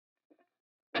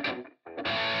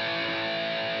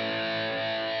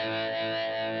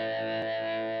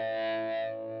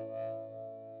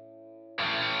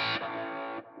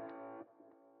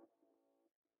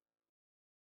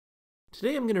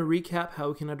Today I'm going to recap how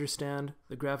we can understand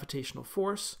the gravitational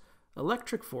force,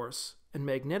 electric force, and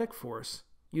magnetic force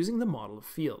using the model of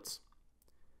fields.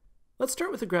 Let's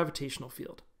start with the gravitational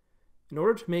field. In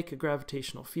order to make a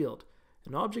gravitational field,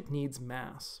 an object needs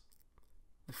mass.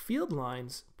 The field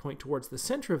lines point towards the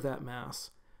center of that mass,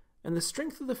 and the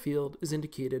strength of the field is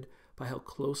indicated by how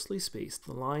closely spaced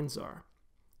the lines are.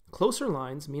 Closer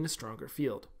lines mean a stronger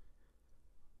field.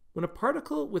 When a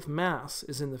particle with mass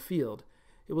is in the field,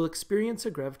 it will experience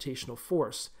a gravitational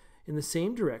force in the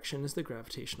same direction as the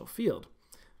gravitational field.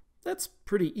 That's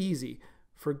pretty easy.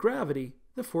 For gravity,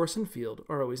 the force and field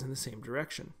are always in the same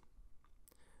direction.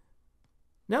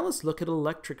 Now let's look at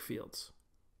electric fields.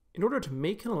 In order to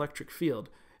make an electric field,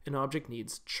 an object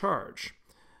needs charge.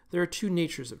 There are two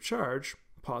natures of charge,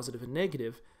 positive and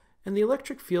negative, and the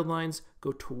electric field lines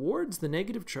go towards the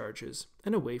negative charges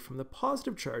and away from the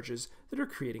positive charges that are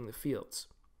creating the fields.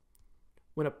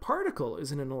 When a particle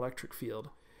is in an electric field,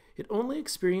 it only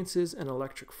experiences an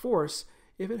electric force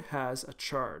if it has a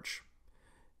charge.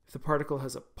 If the particle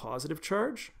has a positive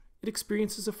charge, it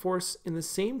experiences a force in the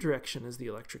same direction as the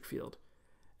electric field,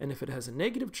 and if it has a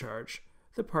negative charge,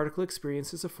 the particle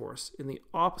experiences a force in the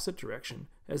opposite direction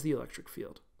as the electric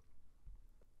field.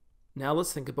 Now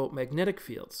let's think about magnetic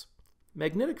fields.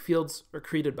 Magnetic fields are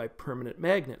created by permanent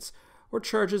magnets, or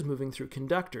charges moving through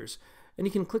conductors, and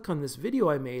you can click on this video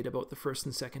I made about the first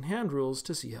and second hand rules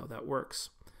to see how that works.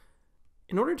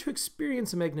 In order to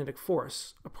experience a magnetic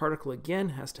force, a particle again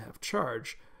has to have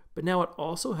charge, but now it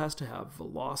also has to have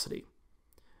velocity.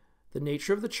 The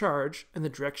nature of the charge and the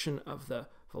direction of the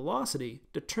velocity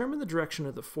determine the direction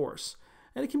of the force,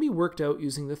 and it can be worked out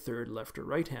using the third left or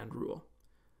right hand rule.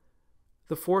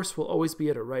 The force will always be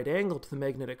at a right angle to the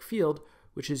magnetic field,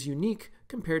 which is unique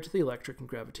compared to the electric and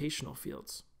gravitational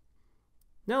fields.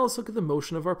 Now let's look at the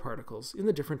motion of our particles in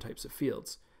the different types of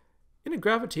fields. In a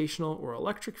gravitational or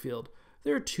electric field,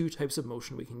 there are two types of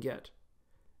motion we can get.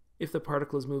 If the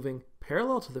particle is moving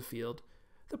parallel to the field,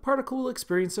 the particle will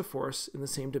experience a force in the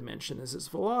same dimension as its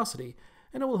velocity,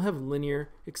 and it will have linear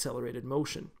accelerated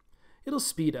motion. It'll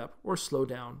speed up or slow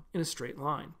down in a straight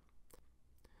line.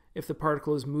 If the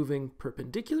particle is moving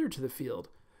perpendicular to the field,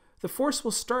 the force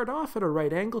will start off at a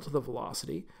right angle to the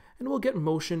velocity and will get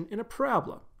motion in a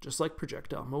parabola, just like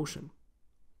projectile motion.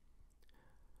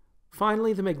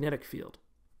 Finally, the magnetic field.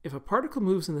 If a particle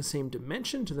moves in the same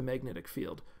dimension to the magnetic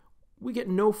field, we get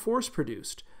no force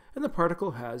produced, and the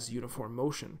particle has uniform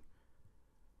motion.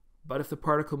 But if the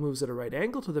particle moves at a right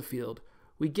angle to the field,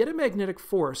 we get a magnetic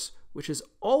force which is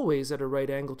always at a right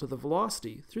angle to the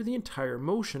velocity through the entire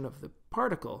motion of the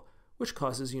particle, which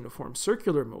causes uniform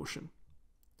circular motion.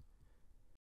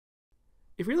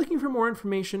 If you're looking for more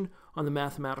information on the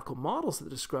mathematical models that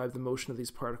describe the motion of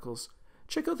these particles,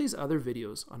 check out these other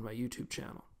videos on my YouTube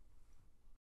channel.